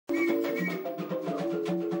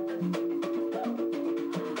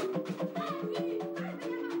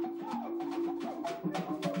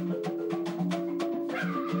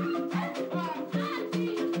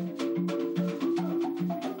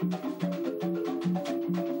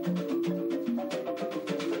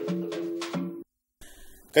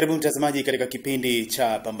Karibu mtazamaji katika kipindi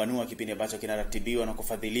cha Pambanua, kipindi ambacho kinaratibiwa na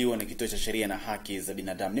kufadhiliwa na Kituo cha Sheria na Haki za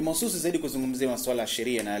Binadamu. Ni mahususi zaidi kuzungumzia masuala ya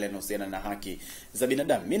sheria na yale yanayohusiana na haki za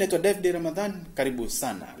binadamu. Mimi naitwa David Ramadhan, karibu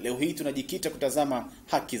sana. Leo hii tunajikita kutazama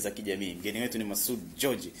haki za kijamii. Mgeni wetu ni Masud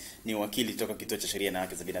George, ni wakili kutoka Kituo cha Sheria na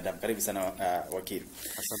Haki za Binadamu. Karibu sana wakili.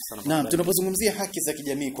 Asante sana. Na tunapozungumzia haki za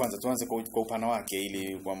kijamii, kwanza tuanze kwa upana wake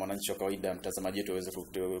ili kwa mwananchi wa kawaida, mtazamaji wetu aweze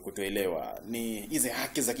kutuelewa. Ni hizi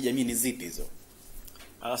haki za kijamii ni zipi hizo?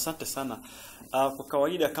 Asante sana. Kwa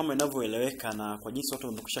kawaida kama inavyoeleweka na kwa jinsi watu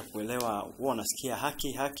wamekwisha kuelewa, huwa wanasikia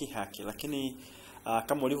haki. Lakini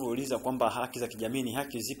kama ulivyouliza kwamba haki za kijamii ni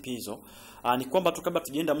haki zipi hizo, ni kwamba tu kabla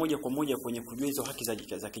tujienda moja kwa moja kwenye kujua hizo haki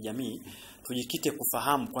za kijamii, tujikite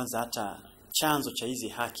kufahamu kwanza hata chanzo cha hizi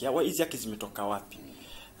haki au hizi haki zimetoka wapi.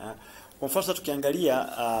 Kwa mfano tukiangalia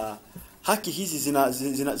haki hizi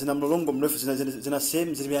zina mlolongo mrefu, zina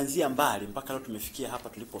sehemu zilianzia mbali mpaka leo tumefikia hapa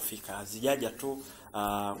tulipofika. Hazijaja tu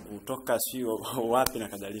kutoka sio wapi na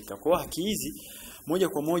kadhalika. Kwa haki hizi moja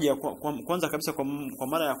kwa moja kwanza kabisa kwa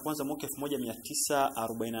mara ya kwanza mwaka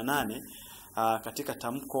 1948 katika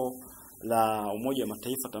tamko la Umoja wa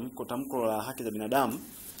Mataifa, tamko la haki za binadamu,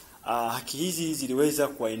 haki hizi ziliweza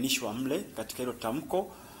kuainishwa mle katika hilo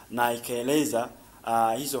tamko, na ikaeleza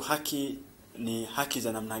hizo haki ni haki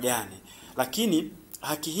za namna gani. Lakini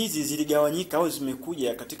haki hizi ziligawanyika au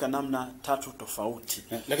zimekuja katika namna tatu tofauti.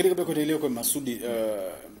 Lakini kabla kuendelea kwa Masudi,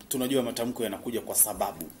 tunajua matamko yanakuja kwa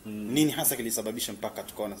sababu. Nini hasa kilisababisha mpaka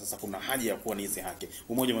tukaona sasa kuna haja ya kuwa na hizi haki?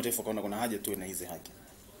 Umoja wa Mataifa ukaona kuna haja tu na hizi haki.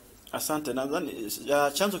 Asante. Nadhani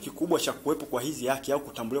chanzo kikubwa cha kuwepo kwa hizi haki au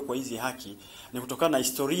kutambuliwa kwa hizi haki ni kutokana na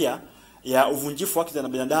historia ya uvunjifu wa haki za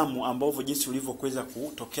binadamu ambao jinsi ulivyokuweza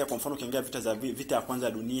kutokea. Kwa mfano ukiangalia vita ya kwanza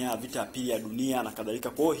ya dunia, vita ya pili ya dunia na kadhalika.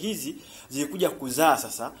 Kwa hiyo hizi zilikuja kuzaa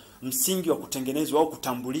sasa msingi wa kutengenezwa au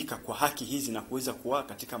kutambulika kwa haki hizi na kuweza kuwa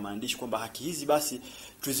katika maandishi kwamba haki hizi basi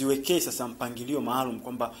tuziwekee sasa mpangilio maalum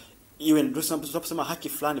kwamba iwe ndio tunaposema haki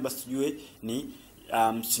fulani basi tujue ni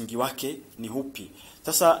msingi wake ni upi.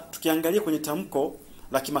 Sasa tukiangalia kwenye tamko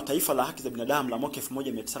la kimataifa la haki za binadamu la mwaka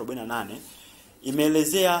 1948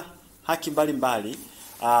 imeelezea haki mbalimbali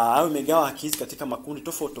au imegawa haki hizi katika makundi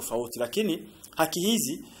tofauti, lakini haki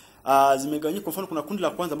hizi zimegawanyika. Kwa mfano kuna kundi la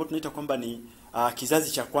kwanza ambalo tunaita kwamba ni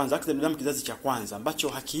kizazi cha kwanza, haki za binadamu kizazi cha kwanza, ambacho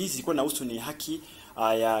haki hizi zilikuwa inahusu ni haki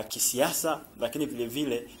ya kisiasa, lakini vile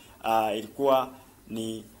vile ilikuwa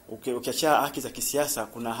ni ukiacha haki za kisiasa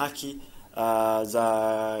kuna haki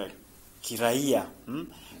za kiraia.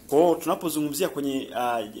 Kwa hiyo tunapozungumzia kwenye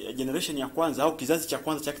generation ya kwanza au kizazi cha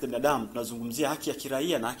kwanza cha haki za binadamu, tunazungumzia haki ya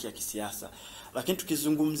kiraia na haki ya kisiasa. Lakini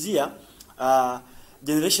tukizungumzia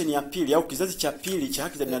generation ya pili au kizazi cha pili cha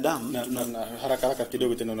haki za binadamu, haraka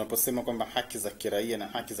kidogo tena, unaposema kwamba haki za kiraia na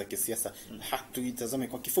haki za kisiasa, tuitazame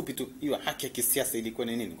kwa kifupi tu hiyo haki ya kisiasa ilikuwa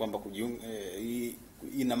ni nini, kwamba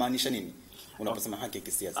inamaanisha nini unaposema haki ya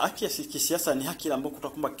kisiasa? Haki ya kisiasa ni haki ambayo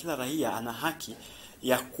kwamba kila raia ana haki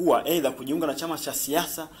ya kuwa aidha kujiunga na chama cha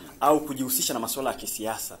siasa au kujihusisha na masuala ya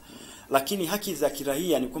kisiasa. Lakini haki za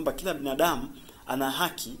kiraia ni kwamba kila binadamu ana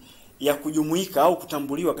haki ya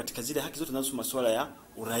kutambuliwa katika zile haki zote zinazohusu masuala ya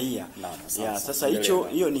uraia. Sasa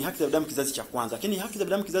hiyo ni haki za binadamu kizazi cha kwanza. Lakini haki za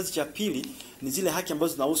binadamu kizazi cha pili ni zile haki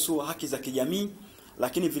ambazo zinahusu haki za kijamii,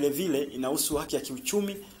 lakini vile vile inahusu haki ya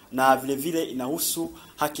kiuchumi na vile vile inahusu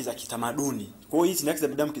haki za kitamaduni. Kwa hiyo hizi ni haki za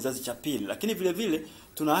binadamu kizazi cha pili. Lakini vile vile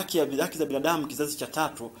tuna haki za binadamu kizazi cha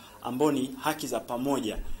tatu ambao ni haki za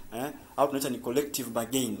pamoja, au tunaita ni collective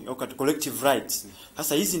bargaining au collective rights.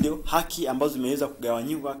 Sasa hizi ndio haki ambazo zimeweza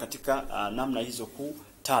kugawanywa katika namna hizo kuu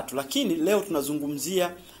tatu. Lakini leo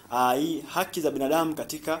tunazungumzia hii haki za binadamu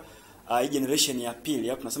katika hii generation ya pili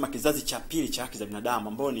au tunasema kizazi cha pili cha haki za binadamu,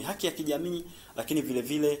 ambao ni haki ya kijamii, lakini vile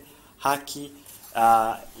vile haki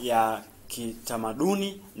ya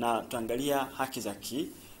kitamaduni na tuangalia haki za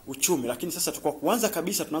kiuchumi. Lakini sasa kwa kuanza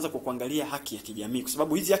kabisa tunaanza kwa kuangalia haki ya kijamii, kwa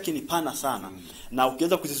sababu hizi haki ni pana sana na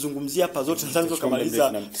ukianza kuzizungumzia hapa zote tunaweza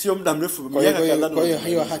kumaliza sio muda mrefu. Kwa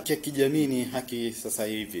hiyo haki ya kijamii ni haki sasa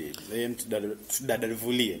hivi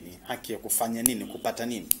tudadavulie ni haki ya kufanya nini, kupata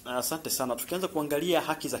nini? Asante sana. Tukianza kuangalia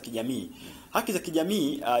haki za kijamii, haki za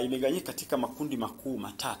kijamii imegawanyika katika makundi makuu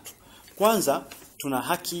matatu. Kwanza tuna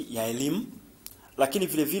haki ya elimu, lakini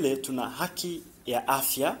vile vile tuna haki ya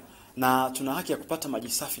afya na tuna haki ya kupata maji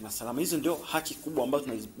safi na salama. Hizo ndio haki kubwa ambazo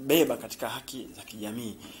tunazibeba katika haki za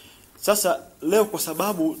kijamii. Sasa leo kwa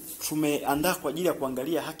sababu tumeandaa kwa ajili ya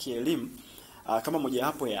kuangalia haki ya elimu kama moja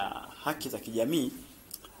hapo ya haki za kijamii,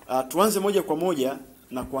 tuanze moja kwa moja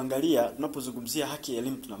na kuangalia tunapozungumzia haki ya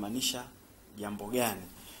elimu tunamaanisha jambo gani.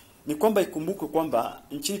 Ni kwamba ikumbukwe kwamba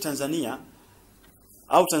nchini Tanzania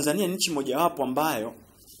ni nchi moja wapo ambayo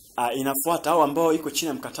inafuata au ambao iko chini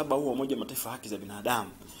ya mkataba huo wa Umoja wa Mataifa haki za binadamu.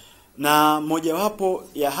 Na mojawapo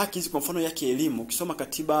ya haki hizi, kwa mfano yake elimu, ukisoma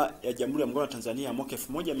katiba ya Jamhuri ya Muungano wa Tanzania mwaka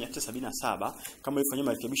 1977 kama ilifanywa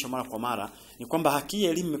marekebisho mara kwa mara, ni kwamba haki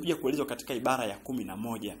ya elimu imekuja kuelezwa katika ibara ya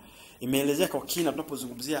 11. Imeelezea kwa kina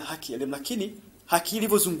tunapozungumzia haki ya elimu, lakini haki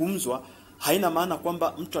ilivyozungumzwa haina maana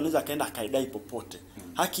kwamba mtu anaweza akaenda akaidai popote.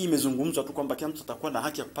 Haki imezungumzwa tu kwamba kila mtu atakuwa na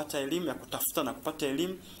haki ya kupata elimu, ya kutafuta na kupata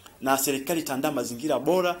elimu, na serikali itaandaa mazingira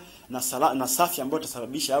bora na safi ambayo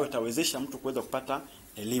itasababisha au itawezesha mtu kuweza kupata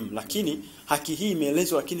elimu. Lakini haki hii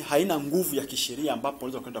imeelezwa, lakini haina nguvu ya kisheria ambapo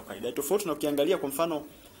unaweza kwenda kaidai. Tofauti na ukiangalia kwa mfano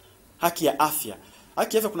haki ya afya.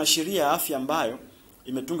 Haki ya afya, kuna sheria ya afya ambayo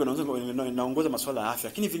imetungwa na inaongoza masuala ya afya.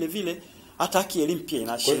 Lakini vile vile hata haki ya elimu pia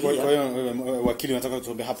ina sheria. Kwa hiyo wakili unataka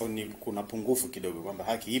tuombe hapo ni kuna pungufu kidogo kwamba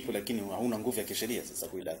haki ipo lakini hauna nguvu ya kisheria sasa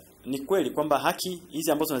kuidai. Ni kweli kwamba haki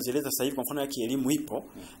hizi ambazo tunazieleza sasa hivi, kwa mfano haki ya elimu ipo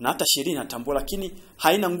na hata sheria inatambua, lakini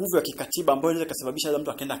haina nguvu ya kikatiba ambayo inaweza kusababisha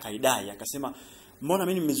mtu akaenda kaidai akasema mbona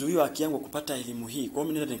mimi nimezuiwa haki yangu kupata elimu hii, kwa hiyo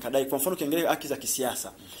mimi nenda nikadai. Kwa mfano ukiangalia haki za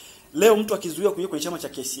kisiasa, leo mtu akizuiwa kuingia kwenye chama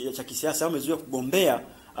cha kisiasa au amezuiwa kugombea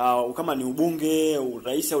kama ni ubunge,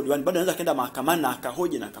 urais au diwani, bado anaweza kaenda mahakamani na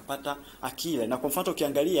akahoji na akapata haki ile. Na kwa mfano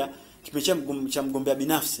ukiangalia kipindi cha mgombea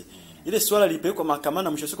binafsi, ile swala lilipelekwa mahakamani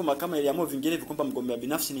na mwisho siku mahakama iliamua vinginevyo kwamba mgombea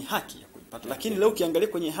binafsi ni haki ya kuipata. Lakini leo ukiangalia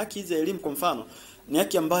kwenye haki hizi za elimu, kwa mfano ni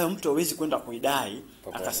haki ambayo mtu hawezi kwenda kuidai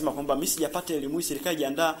akasema kwamba mimi sijapata elimu hii, serikali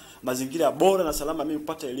iandaa mazingira bora na salama mimi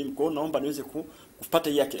kupata elimu, kwa hiyo naomba niweze kupata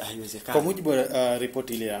hii haki. Haiwezekani. Kwa mujibu wa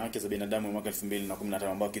ripoti ile ya haki za binadamu mwaka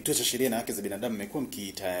 2015 ambayo Kituo cha Sheria na Haki za Binadamu mmekuwa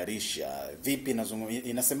mkitayarisha, vipi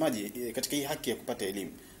inasemaje katika hii haki ya kupata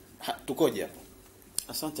elimu? Tukoje hapo?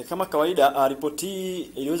 Asante. Kama kawaida, ripoti hii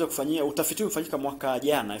iliweza kufanyia utafiti ufanyika mwaka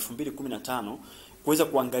jana 2015 kuweza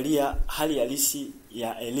kuangalia hali halisi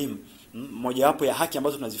ya elimu. Mojawapo ya haki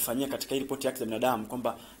ambazo tunazifanyia katika hii ripoti ya haki za binadamu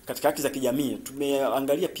kwamba katika haki za kijamii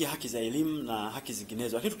tumeangalia pia haki za elimu na haki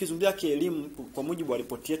zinginezo. Lakini tukizungumzia haki ya elimu, kwa mujibu wa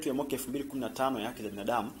ripoti yetu ya mwaka 2015 ya haki za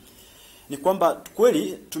binadamu, ni kwamba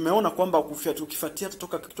kweli tumeona kwamba tukifuatia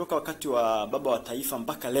kutoka wakati wa baba wa taifa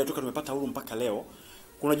mpaka leo, toka tumepata uhuru mpaka leo,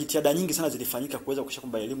 kuna jitihada nyingi sana zilifanyika kuweza kuhakikisha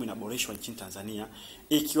kwamba elimu inaboreshwa nchini Tanzania,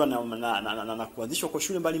 ikiwa na kuanzishwa kwa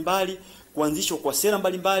shule mbalimbali, kuanzishwa kwa sera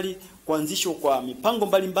mbalimbali, kuanzishwa kwa mipango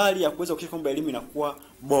mbalimbali ya kuweza kuhakikisha kwamba elimu inakuwa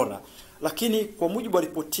bora. Lakini kwa mujibu wa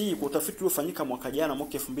ripoti hii, kwa utafiti uliofanyika mwaka jana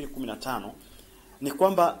mwaka 2015, ni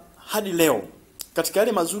kwamba hadi leo katika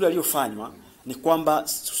yale mazuri yaliyofanywa ni kwamba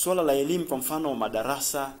swala la elimu, kwa mfano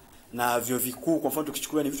madarasa na vyuo vikuu, kwa mfano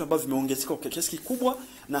tukichukulia, ni vitu ambavyo vimeongezeka kwa kiasi kikubwa,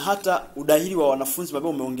 na hata udahili wa wanafunzi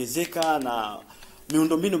ambao umeongezeka, na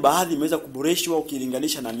miundombinu baadhi imeweza kuboreshwa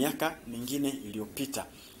ukilinganisha na miaka mingine iliyopita.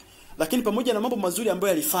 Lakini pamoja na mambo mazuri ambayo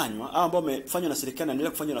yalifanywa au ambayo yamefanywa na serikali na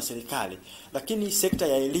endelea kufanywa na serikali, lakini sekta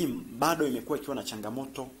ya elimu bado imekuwa ikiwa na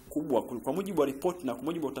changamoto kubwa. Kwa mujibu wa ripoti na kwa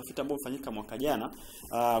mujibu wa utafiti ambao ulifanyika mwaka jana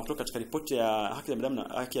kutoka katika ripoti ya haki za binadamu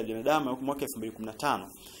na haki ya binadamu mwaka 2015,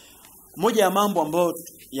 moja ya mambo ambayo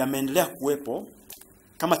yameendelea kuwepo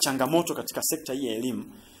kama changamoto katika sekta hii ya elimu,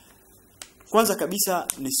 kwanza kabisa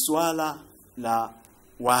ni swala la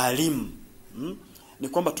walimu. Ni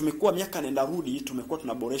kwamba tumekuwa miaka nenda rudi, tumekuwa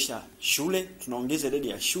tunaboresha shule, tunaongeza idadi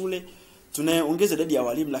ya shule, tunaongeza idadi ya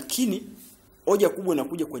walimu, lakini hoja kubwa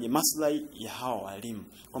inakuja kwenye maslahi ya hawa walimu.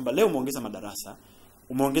 Kwamba leo umeongeza madarasa,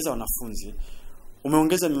 umeongeza wanafunzi,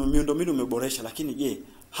 umeongeza miundombinu, umeboresha, lakini je,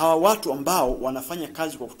 hawa watu ambao wanafanya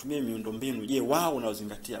kazi kwa kutumia miundombinu, je, wao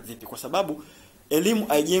unaozingatia vipi? Kwa sababu elimu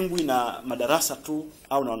haijengwi na madarasa tu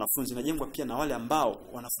au na wanafunzi, inajengwa pia na wale ambao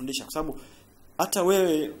wanafundisha. Kwa sababu hata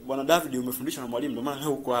wewe Bwana David umefundishwa na mwalimu, ndio maana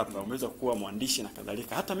leo uko hapa, umeweza kuwa mwandishi na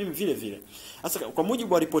kadhalika. Hata mimi vile vile. Sasa kwa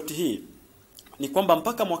mujibu wa ripoti hii ni kwamba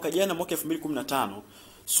mpaka mwaka jana mwaka 2015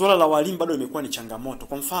 swala la walimu bado limekuwa ni changamoto.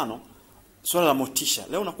 Kwa mfano, swala la motisha.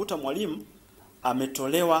 Leo unakuta mwalimu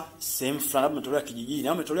ametolewa sehemu fulani, ametolewa kijijini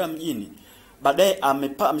au ametolewa mjini. Baadaye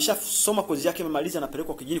ameshasoma kozi yake, amemaliza,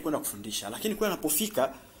 anapelekwa kijijini kwenda kufundisha. Lakini kwa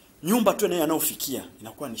anapofika nyumba tu anayofikia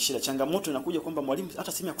inakuwa ni shida. Changamoto inakuja kwamba mwalimu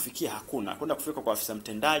hata sehemu ya kufikia hakuna. Kwenda kufika kwa afisa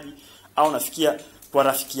mtendaji au nafikia kwa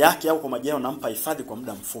rafiki yake au kwa majirani, anampa hifadhi kwa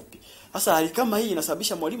muda mfupi. Sasa hali kama hii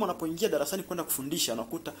inasababisha mwalimu anapoingia darasani kwenda kufundisha,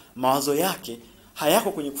 anakuta mawazo yake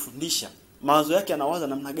hayako kwenye kufundisha. Mawazo yake anawaza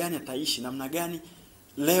namna gani ataishi, namna gani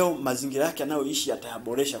leo mazingira yake anayoishi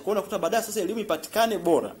atayaboresha. Kwa hiyo unakuta baadaye sasa elimu ipatikane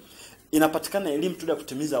bora, inapatikana elimu tu ya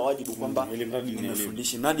kutimiza wajibu kwamba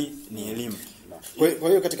nimefundisha, mradi ni elimu. Kwa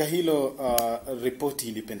hiyo katika hilo ripoti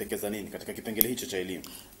ilipendekeza nini katika kipengele hicho cha elimu?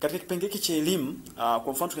 Katika kipengele cha elimu,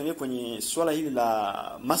 kwa mfano tukiangalia kwenye swala hili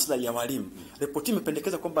la maslahi ya walimu, ripoti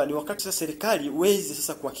imependekeza kwamba ni wakati sasa serikali wezi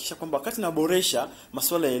sasa kuhakikisha kwamba wakati inaboresha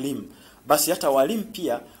masuala ya elimu, basi hata walimu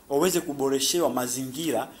pia waweze kuboreshewa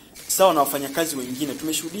mazingira sawa na wafanyakazi wengine.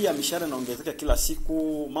 Tumeshuhudia mishahara inaongezeka kila siku,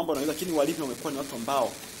 mambo yanaongezeka, lakini walimu wamekuwa ni watu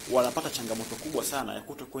ambao wanapata changamoto kubwa sana ya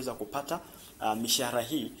kutokuweza kupata mishahara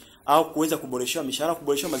hii au kuweza kuboreshewa mishahara,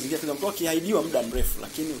 kuboreshewa mazingira, kwa sababu kiahidiwa muda mrefu,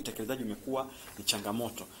 lakini utekelezaji umekuwa ni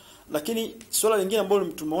changamoto. Lakini swala lingine ambalo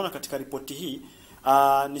tumeona katika ripoti hii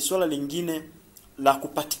ni swala lingine la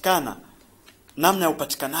kupatikana, namna ya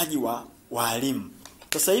upatikanaji wa walimu.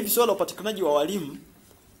 Sasa hivi swala la upatikanaji wa walimu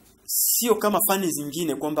sio kama fani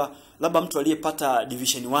zingine kwamba labda mtu aliyepata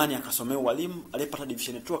division 1 akasomea walimu, aliyepata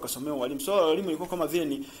division 2 akasomea walimu. Swala la walimu ilikuwa kama vile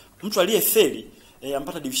ni mtu aliyefeli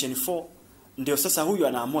ampata division 4, ndio sasa huyu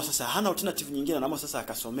anaamua sasa hana alternative nyingine, anaamua sasa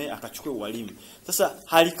akasomea akachukue walimu. Sasa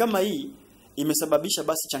hali kama hii imesababisha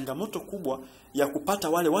basi changamoto kubwa ya kupata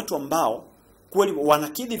wale watu ambao kweli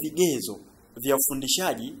wanakidhi vigezo vya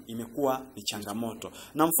ufundishaji, imekuwa ni changamoto.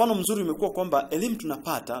 Na mfano mzuri umekuwa kwamba elimu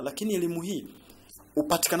tunapata, lakini elimu hii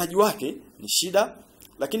upatikanaji wake ni shida,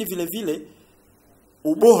 lakini vile vile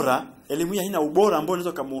ubora, elimu hii haina ubora ambao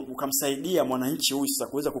unaweza ukamsaidia mwananchi huyu sasa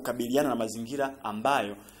kuweza kukabiliana na mazingira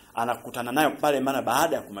ambayo anakutana nayo pale mara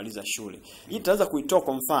baada ya kumaliza shule. Hii tutaweza kuitoa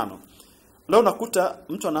kwa mfano. Leo nakuta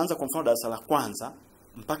mtu anaanza kwa mfano darasa la kwanza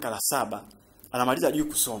mpaka la 7, anamaliza hajui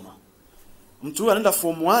kusoma. Mtu huyu anaenda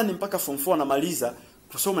form 1 mpaka form 4 anamaliza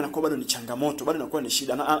kusoma, inakuwa bado ni changamoto, bado inakuwa ni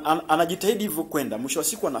shida. Anajitahidi hivyo kwenda, mwisho wa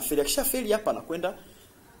siku anafeli. Akishafeli hapa anakwenda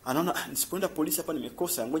anaona nisipoenda polisi hapa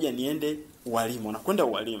nimekosa, ngoja niende ualimu. Anakwenda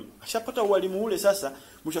ualimu. Akishapata ualimu ule sasa,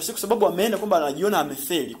 mwisho wa siku sababu ameenda kwamba anajiona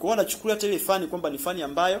amefeli, kwa hiyo anachukulia hata ile fani kwamba ni fani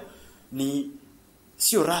ambayo ni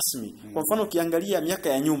sio rasmi. Kwa mfano ukiangalia miaka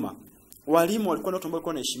ya nyuma, walimu walikuwa watu ambao walikuwa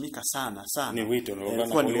wanaheshimika sana sana. Ni wito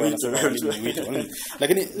wito.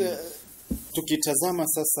 Lakini tukitazama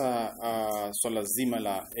sasa swala zima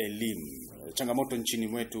la elimu, changamoto nchini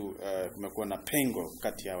mwetu, kumekuwa na pengo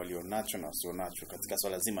kati ya walionacho na wasionacho katika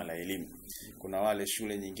swala zima la elimu. Kuna wale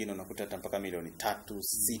shule nyingine unakuta hata mpaka milioni 3,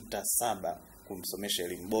 6, 7 kumsomesha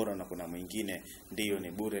elimu bora, na kuna mwingine ndio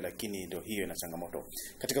ni bure, lakini ndio hiyo ina changamoto.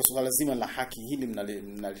 Katika swala zima la haki hili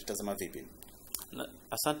mnalitazama vipi?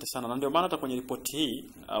 Asante sana. Na ndio maana hata kwenye ripoti hii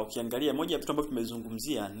ukiangalia, moja ya vitu ambavyo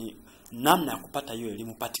tumezungumzia ni namna ya kupata hiyo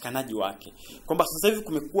elimu, patikanaji wake. Kwamba sasa hivi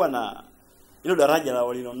kumekuwa na hilo daraja la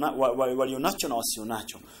walionacho na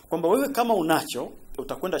wasionacho. Kwamba wewe kama unacho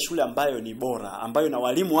utakwenda shule ambayo ni bora, ambayo na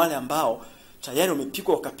walimu wale ambao tayari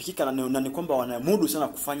wamepikwa wakapikika, na ni kwamba wanamudu sana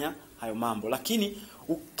kufanya hayo mambo. Lakini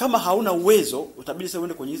kama hauna uwezo, utabidi sasa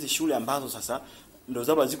uende kwenye hizi shule ambazo sasa ndio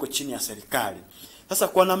zaba ziko chini ya serikali. Sasa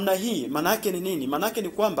kwa namna hii maana yake ni nini? Maana yake ni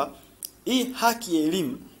kwamba hii haki ya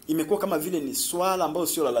elimu imekuwa kama vile ni swala ambalo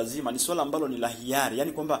sio la lazima, ni swala ambalo ni la hiari.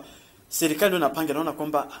 Yaani kwamba serikali ndio inapanga, naona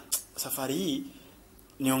kwamba safari hii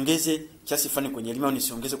niongeze kiasi fulani kwenye elimu au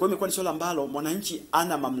nisiongeze. Kwa hiyo imekuwa ni swala ambalo mwananchi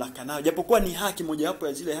ana mamlaka nayo, japokuwa ni haki mojawapo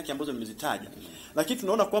ya zile haki ambazo nimezitaja. Lakini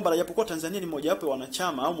tunaona kwamba japokuwa Tanzania ni mojawapo ya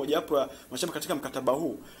wanachama au mojawapo ya wanachama katika mkataba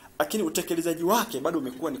huu, lakini utekelezaji wake bado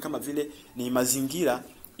umekuwa ni kama vile ni mazingira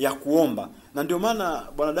ya kuomba. Na ndio maana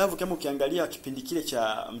Bwana Davu, kama ukiangalia kipindi kile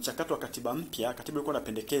cha mchakato wa katiba mpya, katiba ilikuwa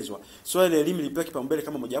inapendekezwa, swala la elimu lilipewa kipaumbele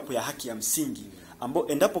kama mojawapo ya haki ya msingi, ambao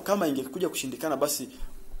endapo kama ingekuja kushindikana, basi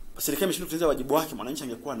serikali imeshindwa kutekeleza wajibu wake, mwananchi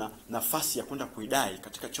angekuwa na nafasi ya kwenda kuidai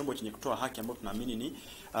katika chombo chenye kutoa haki ambacho tunaamini ni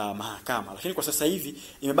mahakama. Lakini kwa sasa hivi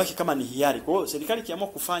imebaki kama ni hiari. Kwa hiyo serikali ikiamua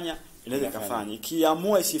kufanya inaweza ikafanya,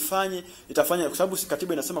 ikiamua isifanye itafanya, kwa sababu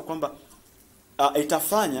katiba inasema kwamba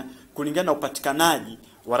itafanya kulingana na upatikanaji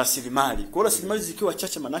wa rasilimali. Kwa hiyo rasilimali zikiwa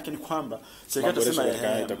chache, maana yake ni kwamba serikali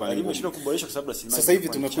itasema imeshindwa kuboresha kwa sababu rasilimali. Sasa hivi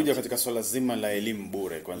tumekuja katika swala zima la elimu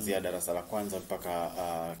bure kuanzia darasa la kwanza mpaka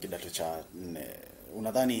kidato cha 4.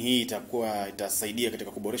 Unadhani hii itasaidia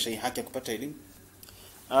katika kuboresha hii haki ya kupata elimu?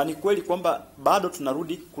 Ni kweli kwamba bado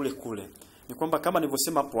tunarudi kule kule. Ni kwamba kama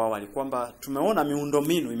nilivyosema hapo awali kwamba tumeona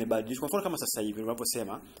miundombinu imebadilishwa. Kwa mfano kama sasa hivi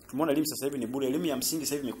unaposema tumeona elimu sasa hivi ni bure, elimu ya msingi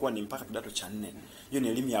sasa hivi imekuwa ni mpaka kidato cha 4. Hiyo ni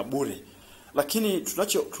elimu ya bure. Lakini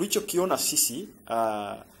tulichokiona sisi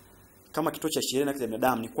kama kituo cha sheria na haki za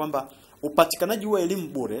binadamu ni kwamba upatikanaji wa elimu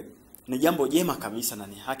bure ni jambo jema kabisa na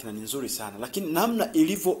ni haki na ni nzuri sana. Lakini namna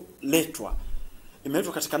ilivyoletwa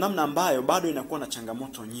imeletwa katika namna ambayo bado inakuwa na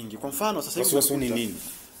changamoto nyingi. Kwa mfano sasa hivi ni nini?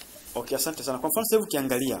 Okay, asante sana. Kwa mfano sasa hivi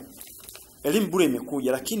ukiangalia elimu bure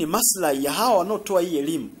imekuja, lakini maslahi ya hawa wanaotoa hii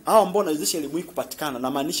elimu, hao ambao wanawezesha elimu hii kupatikana,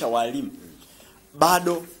 na maanisha walimu,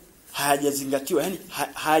 bado hayajazingatiwa, yani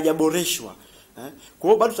hayajaboreshwa. Kwa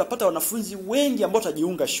hiyo bado tutapata wanafunzi wengi ambao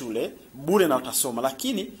watajiunga shule bure na watasoma,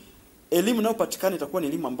 lakini elimu inayopatikana itakuwa ni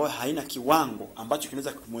elimu ambayo haina kiwango ambacho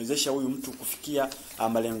kinaweza kumwezesha huyu mtu kufikia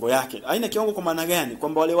malengo yake. Haina kiwango kwa maana gani?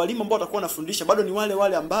 Kwamba wale walimu ambao watakuwa wanafundisha bado ni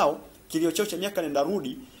wale ambao kilio chao cha miaka nenda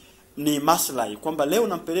rudi ni maslahi, kwamba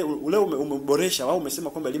leo leo umeboresha au umesema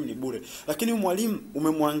kwamba elimu ni bure, lakini mwalimu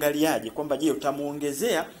umemwangaliaje kwamba je,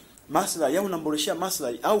 utamuongezea maslahi au unamboreshia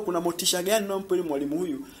maslahi, au kuna motisha gani unampa ile mwalimu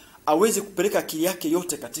huyu aweze kupeleka akili yake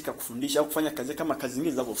yote katika kufundisha au kufanya kazi kama kazi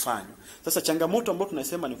nyingine zinazofanywa. Sasa changamoto ambayo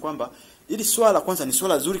tunasema ni kwamba ili swala kwanza ni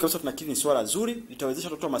swala zuri kabisa, tunakiri ni swala zuri, itawezesha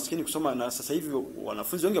watoto maskini kusoma, na sasa hivi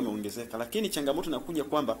wanafunzi wengi wameongezeka, lakini changamoto inakuja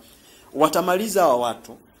kwamba watamaliza hawa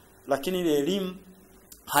watu, lakini ile elimu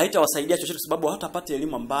haitawasaidia chochote, sababu hawatapata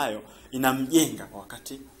elimu ambayo inamjenga kwa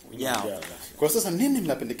wakati ujao. Kwa sasa nini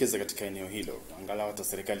mnapendekeza katika eneo hilo, angalau hata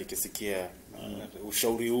serikali ikisikia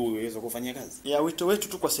ushauri huu iweze kufanyia kazi? Ya wito wetu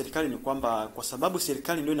tu kwa serikali ni kwamba, kwa sababu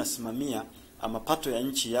serikali ndio inasimamia mapato ya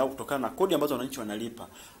nchi yao kutokana na kodi ambazo wananchi wanalipa,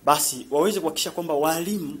 basi waweze kuhakikisha kwamba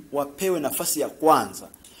walimu wapewe nafasi ya kwanza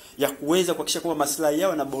ya kuweza kuhakikisha kwamba maslahi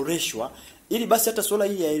yao yanaboreshwa, ili basi hata swala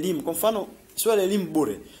hili ya elimu, kwa mfano swala ya elimu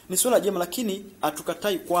bure ni swala jema, lakini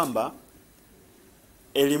hatukatai kwamba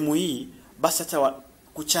elimu hii basi hata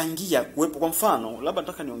kuchangia kuwepo. Kwa mfano labda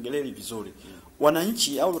nataka niongelee vizuri,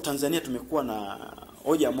 wananchi au Tanzania tumekuwa na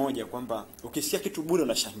hoja moja kwamba ukisikia kitu bure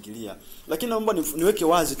unashangilia, lakini naomba niweke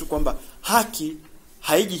wazi tu kwamba haki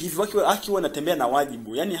haiji hivi. Haki huwa inatembea na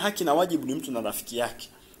wajibu, yani haki na wajibu ni mtu na rafiki yake.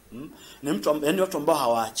 Ni mtu, yani watu ambao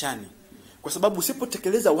hawaachani, kwa sababu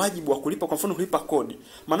usipotekeleza wajibu wa kulipa, kwa mfano kulipa kodi,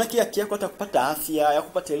 maana yake haki yako hata kupata afya, ya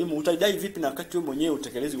kupata elimu utaidai vipi na wakati wewe mwenyewe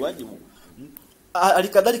utekelezi wajibu?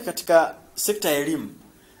 Alikadhalika katika sekta ya elimu,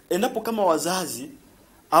 endapo kama wazazi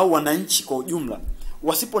au wananchi kwa ujumla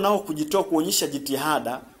wasipo nao kujitoa kuonyesha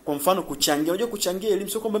jitihada, kwa mfano kuchangia. Unajua kuchangia elimu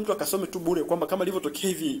sio kwamba mtu akasome tu bure, kwamba kama ilivyotokea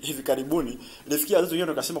hivi karibuni ilifikia wazazi wengine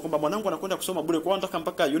wakasema kwamba mwanangu anakwenda kusoma bure, kwa nataka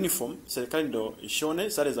mpaka uniform serikali ndio ishone,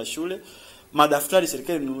 sare za shule, madaftari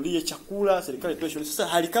serikali inunulie, chakula serikali itoe shule. Sasa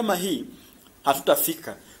hali kama hii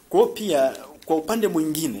hatutafika. Kwa hiyo pia kwa upande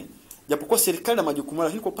mwingine, japokuwa serikali na majukumu,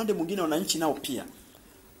 lakini kwa upande mwingine wananchi nao pia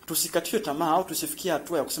tusikatishwe tamaa au tusifikie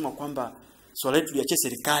hatua ya kusema kwamba swala letu liache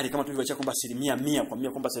serikali kama tulivyoacha kwamba 100%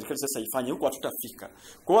 kwamba serikali sasa ifanye. Huko hatutafika.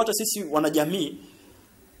 Kwa hiyo hata sisi wanajamii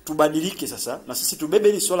tubadilike sasa, na sisi tubebe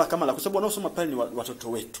hili swala kama la, kwa sababu wanaosoma pale ni watoto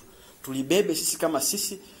wetu. Tulibebe sisi kama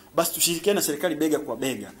sisi, basi tushirikiane na serikali bega kwa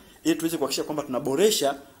bega ili tuweze kuhakikisha kwamba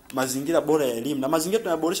tunaboresha mazingira bora ya elimu. Na mazingira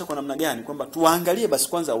tunayaboresha kwa namna gani? Kwamba tuangalie basi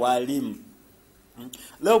kwanza walimu.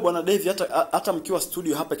 Leo bwana Devi, hata mkiwa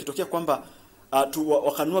studio hapa ikitokea kwamba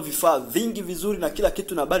wakanua vifaa vingi vizuri na kila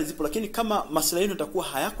kitu na habari zipo, lakini kama maslahi yenu yatakuwa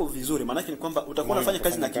hayako vizuri, maana yake ni kwamba utakuwa unafanya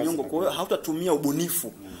kazi na kinyongo, kwa hiyo hautatumia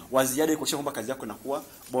ubunifu wa ziada kuhakikisha kwamba kazi yako inakuwa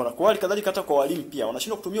bora. Kwa hiyo kadhalika hata kwa walimu pia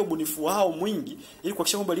wanashindwa kutumia ubunifu wao mwingi ili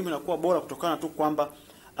kuhakikisha kwamba elimu inakuwa bora, kutokana tu kwamba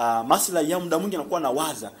maslahi ya muda mwingi anakuwa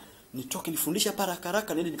nawaza nitoke nifundisha para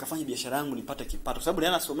haraka niende nikafanye biashara yangu nipate kipato, kwa sababu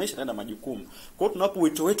anasomesha naenda majukumu. Kwa hiyo tunapo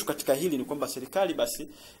wito wetu katika hili ni kwamba serikali basi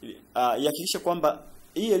ihakikishe kwamba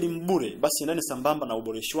hii elimu bure basi ndani sambamba na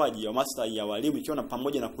uboreshwaji wa maslahi ya walimu, ikiwa na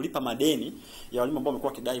pamoja na kulipa madeni ya walimu ambao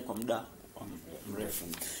wamekuwa kidai kwa muda mrefu.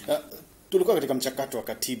 Tulikuwa katika mchakato wa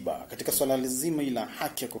katiba katika swala lazima ila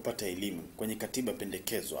haki ya kupata elimu kwenye katiba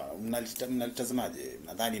pendekezwa, mnalitazamaje?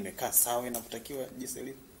 Nadhani imekaa sawa inavyotakiwa jinsi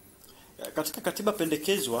ilivyo katika katiba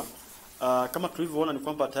pendekezwa. Kama tulivyoona ni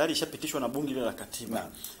kwamba tayari ishapitishwa na bunge ile la katiba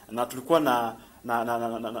na tulikuwa na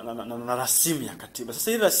rasimu ya katiba.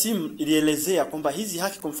 Sasa hii rasimu ilielezea kwamba hizi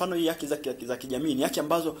haki, kwa mfano hii haki za kijamii ni haki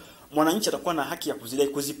ambazo mwananchi atakuwa na haki ya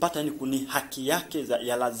kuzipata, yani ni haki yake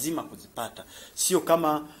ya lazima kuzipata, sio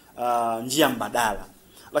kama njia mbadala.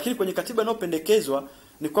 Lakini kwenye katiba inayopendekezwa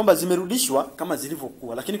ni kwamba zimerudishwa kama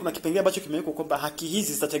zilivyokuwa, lakini kuna kipengele ambacho kimewekwa kwamba haki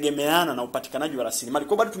hizi zitategemeana na upatikanaji wa rasilimali.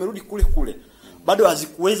 Kwa bado tumerudi kule, bado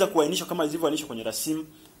hazikuweza kuainishwa kama zilivyoainishwa kwenye rasimu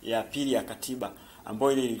ya pili ya katiba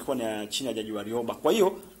ambayo ile ilikuwa ni chini ya Jaji Warioba. Kwa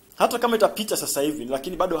hiyo hata kama itapita sasa hivi,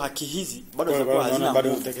 lakini bado haki hizi bado zitakuwa hazina,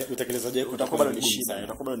 bado utekelezaji utakuwa bado ni shida,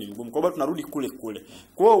 utakuwa bado ni ngumu. Kwa hiyo tunarudi kule.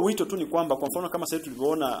 Kwa hiyo wito tu ni kwamba, kwa mfano kama sasa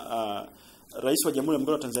tulivyoona Rais wa Jamhuri ya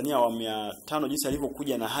Muungano wa Tanzania awamu ya 5 jinsi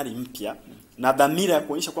alivyokuja na hali mpya na dhamira ya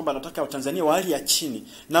kuonyesha kwamba anataka Watanzania wa hali ya chini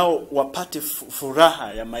nao wapate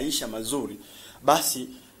furaha ya maisha mazuri, basi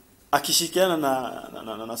akishirikiana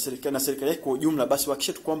na serikali yake kwa ujumla, basi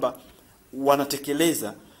wahakikishe tu kwamba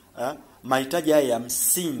wanatekeleza mahitaji haya ya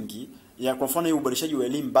msingi ya, kwa mfano, uboreshaji wa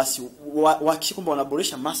elimu. Basi wahakikishe kwamba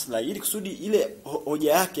wanaboresha maslahi ili kusudi ile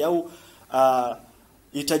hoja yake au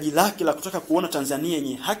hitaji lake la kutaka kuona Tanzania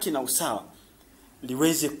yenye haki na usawa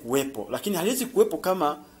liweze kuwepo. Lakini haliwezi kuwepo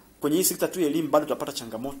kama kwenye hii sekta tu ya elimu bado tutapata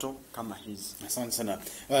changamoto kama hizi. Asante sana.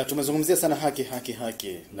 Tumezungumzia sana haki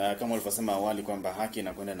na kama ulivyosema awali kwamba haki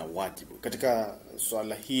inakwenda na wajibu. Katika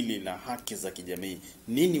swala hili la haki za kijamii,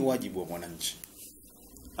 nini wajibu wa mwananchi?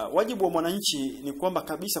 Wajibu wa mwananchi ni kwamba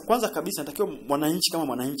kwanza kabisa natakiwa mwananchi kama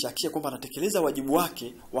mwananchi hakikisha kwamba anatekeleza wajibu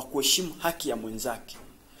wake wa kuheshimu haki ya mwenzake.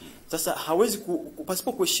 Sasa hawezi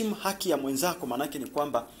pasipo kuheshimu haki ya mwenzako, maana yake ni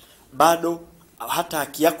kwamba bado hata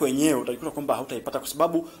haki yako yenyewe utajikuta kwamba hautaipata, kwa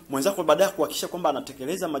sababu mwenzako baadaye kuhakikisha kwamba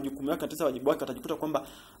anatekeleza majukumu yake, anatekeleza wajibu wake, atajikuta kwamba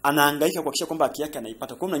anahangaika kuhakikisha kwamba haki yake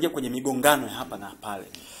anaipata. Kwa hiyo unaingia kwenye migongano ya hapa na pale.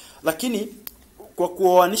 Lakini kwa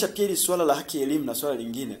kuoanisha pia hili swala la haki ya elimu na swala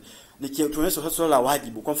lingine, tunaonyesha swala la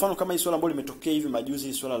wajibu. Kwa mfano kama hii swala ambalo limetokea hivi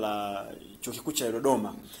majuzi, swala la Chuo Kikuu cha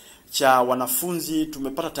Dodoma cha wanafunzi,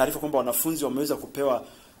 tumepata taarifa kwamba wanafunzi wameweza kupewa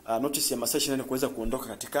notice ya masaa 24 kuweza kuondoka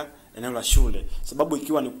katika eneo la shule, sababu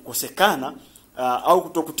ikiwa ni kukosekana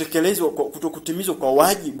au kutokutimizwa kwa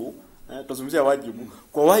wajibu. Tunazungumzia wajibu,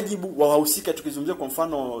 kwa wajibu wa wahusika. Tukizungumzia kwa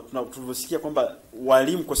mfano tulivyosikia kwamba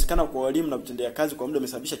walimu, kukosekana kwa walimu na vitendea kazi kwa muda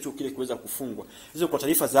umesababisha chuo kile kuweza kufungwa. Hizo kwa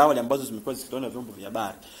taarifa za awali ambazo zimekuwa zikitolewa na vyombo vya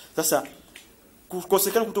habari. Sasa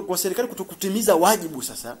kukosekana kwa serikali kutokutimiza wajibu,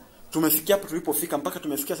 sasa tumefikia hapo tulipofika, mpaka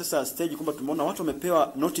tumefikia sasa stage kwamba tumeona watu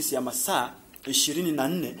wamepewa notice ya masaa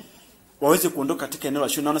 24 waweze kuondoka katika eneo la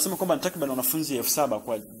shule, na wanasema kwamba ni takriban wanafunzi 7,000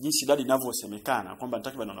 kwa jinsi idadi inavyosemekana kwamba ni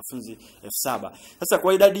takriban wanafunzi 7,000. Sasa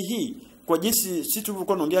kwa idadi hii, kwa jinsi sisi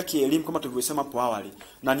tulivyokuwa tunaongea kielimu kama tulivyosema hapo awali,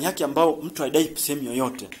 na ni haki ambao mtu haidai sehemu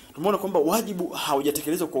yoyote, tumeona kwamba wajibu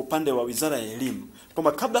haujatekelezwa kwa upande wa Wizara ya Elimu,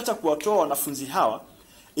 kwamba kabla hata kuwatoa wanafunzi hawa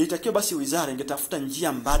ilitakiwa basi wizara ingetafuta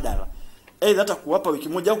njia mbadala, aidha hata kuwapa wiki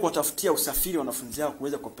moja au kuwatafutia usafiri wanafunzi hao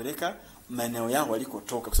kuweza kupeleka maeneo yao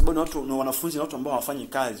walikotoka, kwa sababu ni wanafunzi na watu ambao hawafanyi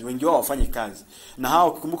kazi, wengi wao hawafanyi kazi. Na hao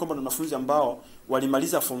ukikumbuka kwamba ni wanafunzi ambao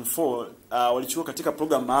walimaliza form 4 walichukua katika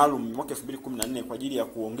program maalum mwaka 2014 kwa ajili ya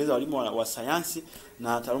kuongeza walimu wa sayansi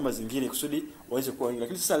na taaluma zingine kusudi waweze kuwa wengi.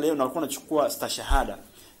 Lakini sasa leo na walikuwa wanachukua stashahada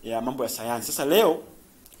ya mambo ya sayansi. Sasa leo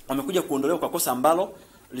wamekuja kuondolewa kwa kosa ambalo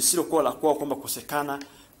lisilokuwa la kwao, kwamba kukosekana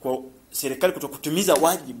kwa serikali kutokutimiza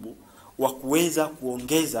wajibu wa kuweza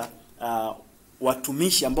kuongeza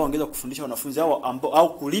watumishi ambao wangeweza kufundisha wanafunzi hao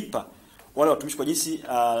au kulipa wale watumishi, kwa jinsi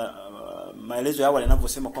maelezo yao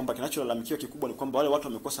yanavyosema kwamba kinacholalamikiwa kikubwa ni kwamba wale watu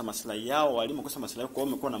wamekosa maslahi yao, walimu wamekosa maslahi, kwa hiyo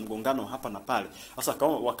wamekuwa na mgongano hapa na pale. Sasa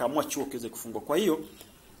wakaamua chuo kiweze kufungwa. Kwa hiyo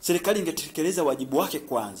serikali ingetekeleza wajibu wake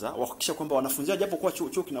kwanza, kuhakikisha kwamba wanafunzi japo kwa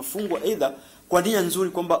chuo kinafungwa aidha kwa nia nzuri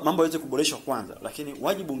kwamba mambo yaweze kuboreshwa kwanza, lakini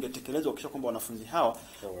wajibu ungetekelezwa kuhakikisha kwamba wanafunzi hawa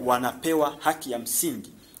wanapewa haki ya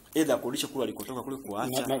msingi, aidha kurudisha kule walikotoka kule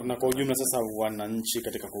kuacha. Na kwa ujumla sasa wananchi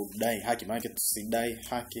katika kudai haki, maana tusidai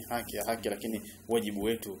haki, lakini wajibu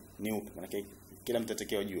wetu ni upi? Maana kila mtu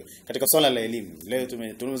atakiwa ajue. Katika swala la elimu, leo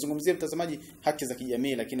tumezungumzia mtazamaji haki za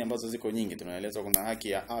kijamii, lakini ambazo ziko nyingi. Tunaeleza kuna haki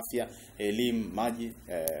ya afya, elimu, maji,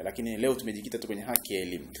 lakini leo tumejikita tu kwenye haki ya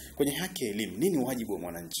elimu. Kwenye haki ya elimu, nini wajibu wa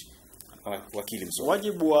mwananchi? Wakili Msomi.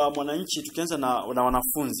 Wajibu wa mwananchi, tukianza na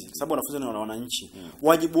wanafunzi, sababu wanafunzi ni wananchi.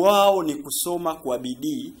 Wajibu wao ni kusoma kwa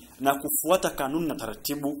bidii na kufuata kanuni na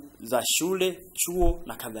taratibu za shule, chuo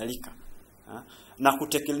na kadhalika. Na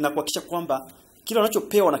kuhakikisha kwamba kila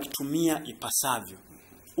wanachopewa wanakitumia ipasavyo.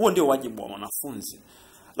 Huo ndio wajibu wa wanafunzi.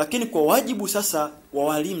 Lakini kwa wajibu sasa wa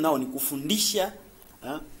walimu nao ni kufundisha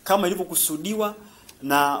kama ilivyokusudiwa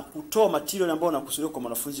na kutoa material ambayo yanakusudiwa kwa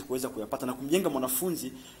mwanafunzi kuweza kuyapata na kumjenga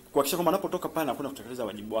mwanafunzi kuhakikisha kwamba anapotoka pale anakwenda kutekeleza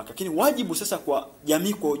wajibu wake. Lakini wajibu sasa kwa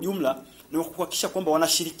jamii kwa ujumla ni kuhakikisha kwamba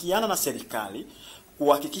wanashirikiana na serikali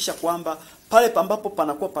kuhakikisha kwamba pale ambapo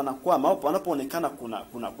panakwama au panapoonekana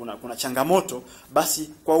kuna changamoto, basi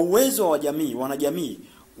kwa uwezo wa jamii, wanajamii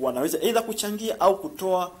wanaweza aidha kuchangia au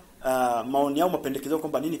kutoa maoni au mapendekezo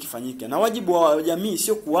kwamba nini kifanyike. Na wajibu wa jamii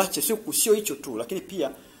sio kuacha, sio hicho tu, lakini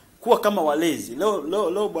pia kuwa kama walezi.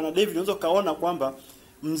 Leo bwana David, unaweza kaona kwamba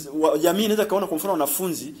jamii inaweza kaona kwa mfano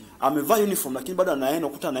wanafunzi amevaa uniform lakini bado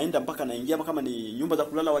anaenda mpaka anaingia kama ni nyumba za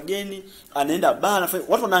kulala wageni, anaenda bana,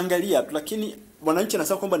 watu wanaangalia tu, lakini mwananchi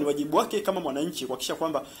anasema kwamba ni wajibu wake kama mwananchi kuhakikisha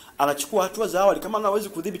kwamba anachukua hatua za awali, kama anaweza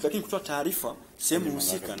kudhibiti, lakini kutoa taarifa sehemu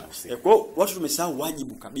husika. Kwa hiyo watu tumesahau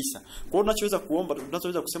wajibu kabisa. Kwa hiyo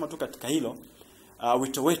tunachoweza kusema tu katika hilo,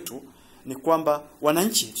 wito wetu ni kwamba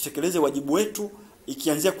wananchi tutekeleze wajibu wetu,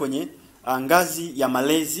 ikianzia kwenye ngazi ya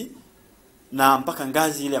malezi na mpaka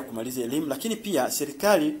ngazi ile ya kumaliza elimu. Lakini pia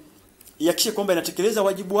serikali ihakikishe kwamba inatekeleza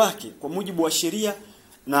wajibu wake kwa mujibu wa sheria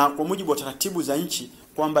na kwa mujibu wa taratibu za nchi,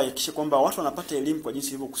 kwamba ihakikishe kwamba watu wanapata elimu kwa jinsi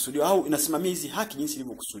ilivyokusudiwa au inasimamia hizi haki jinsi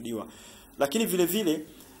ilivyokusudiwa. Lakini vile vile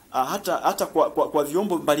hata kwa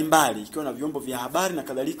vyombo mbalimbali, ikiwa na vyombo vya habari na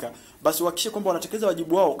kadhalika, basi wahakikishe kwamba wanatekeleza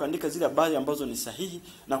wajibu wao kuandika zile habari ambazo ni sahihi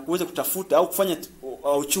na kuweza kutafuta au kufanya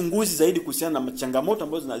uchunguzi zaidi kuhusiana na changamoto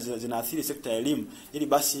ambazo zinaathiri sekta ya elimu, ili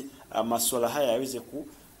basi masuala haya yaweze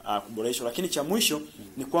kuboreshwa. Lakini cha mwisho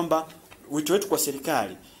ni kwamba wito wetu kwa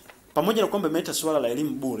serikali pamoja na kwamba imeita swala la elimu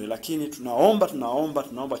bure, lakini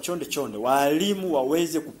tunaomba chonde walimu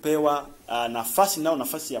waweze kupewa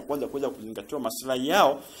nafasi ya kwanza kuweza kuzingatiwa maslahi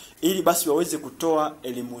yao, ili basi waweze kutoa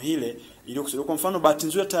elimu ile iliyokusudiwa. Kwa mfano, bahati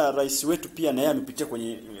nzuri hata rais wetu pia na yeye amepitia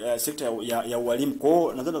kwenye sekta ya ualimu. Kwa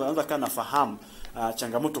hiyo nadhani anaanza kana nafahamu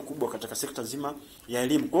changamoto kubwa katika sekta zima ya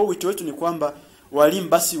elimu. Kwa hiyo wito wetu ni kwamba walimu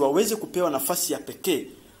basi waweze kupewa nafasi ya pekee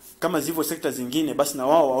kama zilivyo sekta zingine, basi na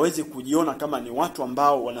wao waweze kujiona kama ni watu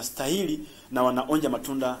ambao wanastahili na wanaonja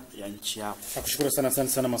matunda ya nchi yao. Nakushukuru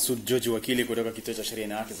sana Masud George, wakili kutoka Kituo cha Sheria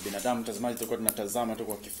na Haki za Binadamu. Mtazamaji, tulikuwa tunatazama tu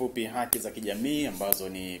kwa kifupi haki za kijamii ambazo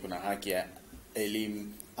kuna haki ya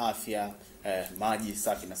elimu, afya, maji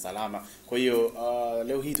safi na salama. Kwa hiyo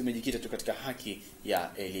leo hii tumejikita tu katika haki ya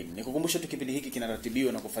elimu. Nikukumbusha tu kipindi hiki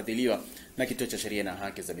kinaratibiwa na kufadhiliwa na Kituo cha Sheria na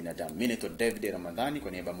Haki za Binadamu. Mimi ni David Ramadhani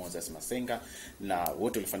kwa niaba ya Moses Masenga na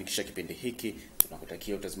wote walifanikisha kipindi hiki.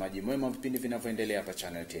 Tunakutakia utazamaji mwema wa vipindi vinavyoendelea hapa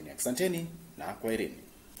Channel 10. Asanteni na kwaherini.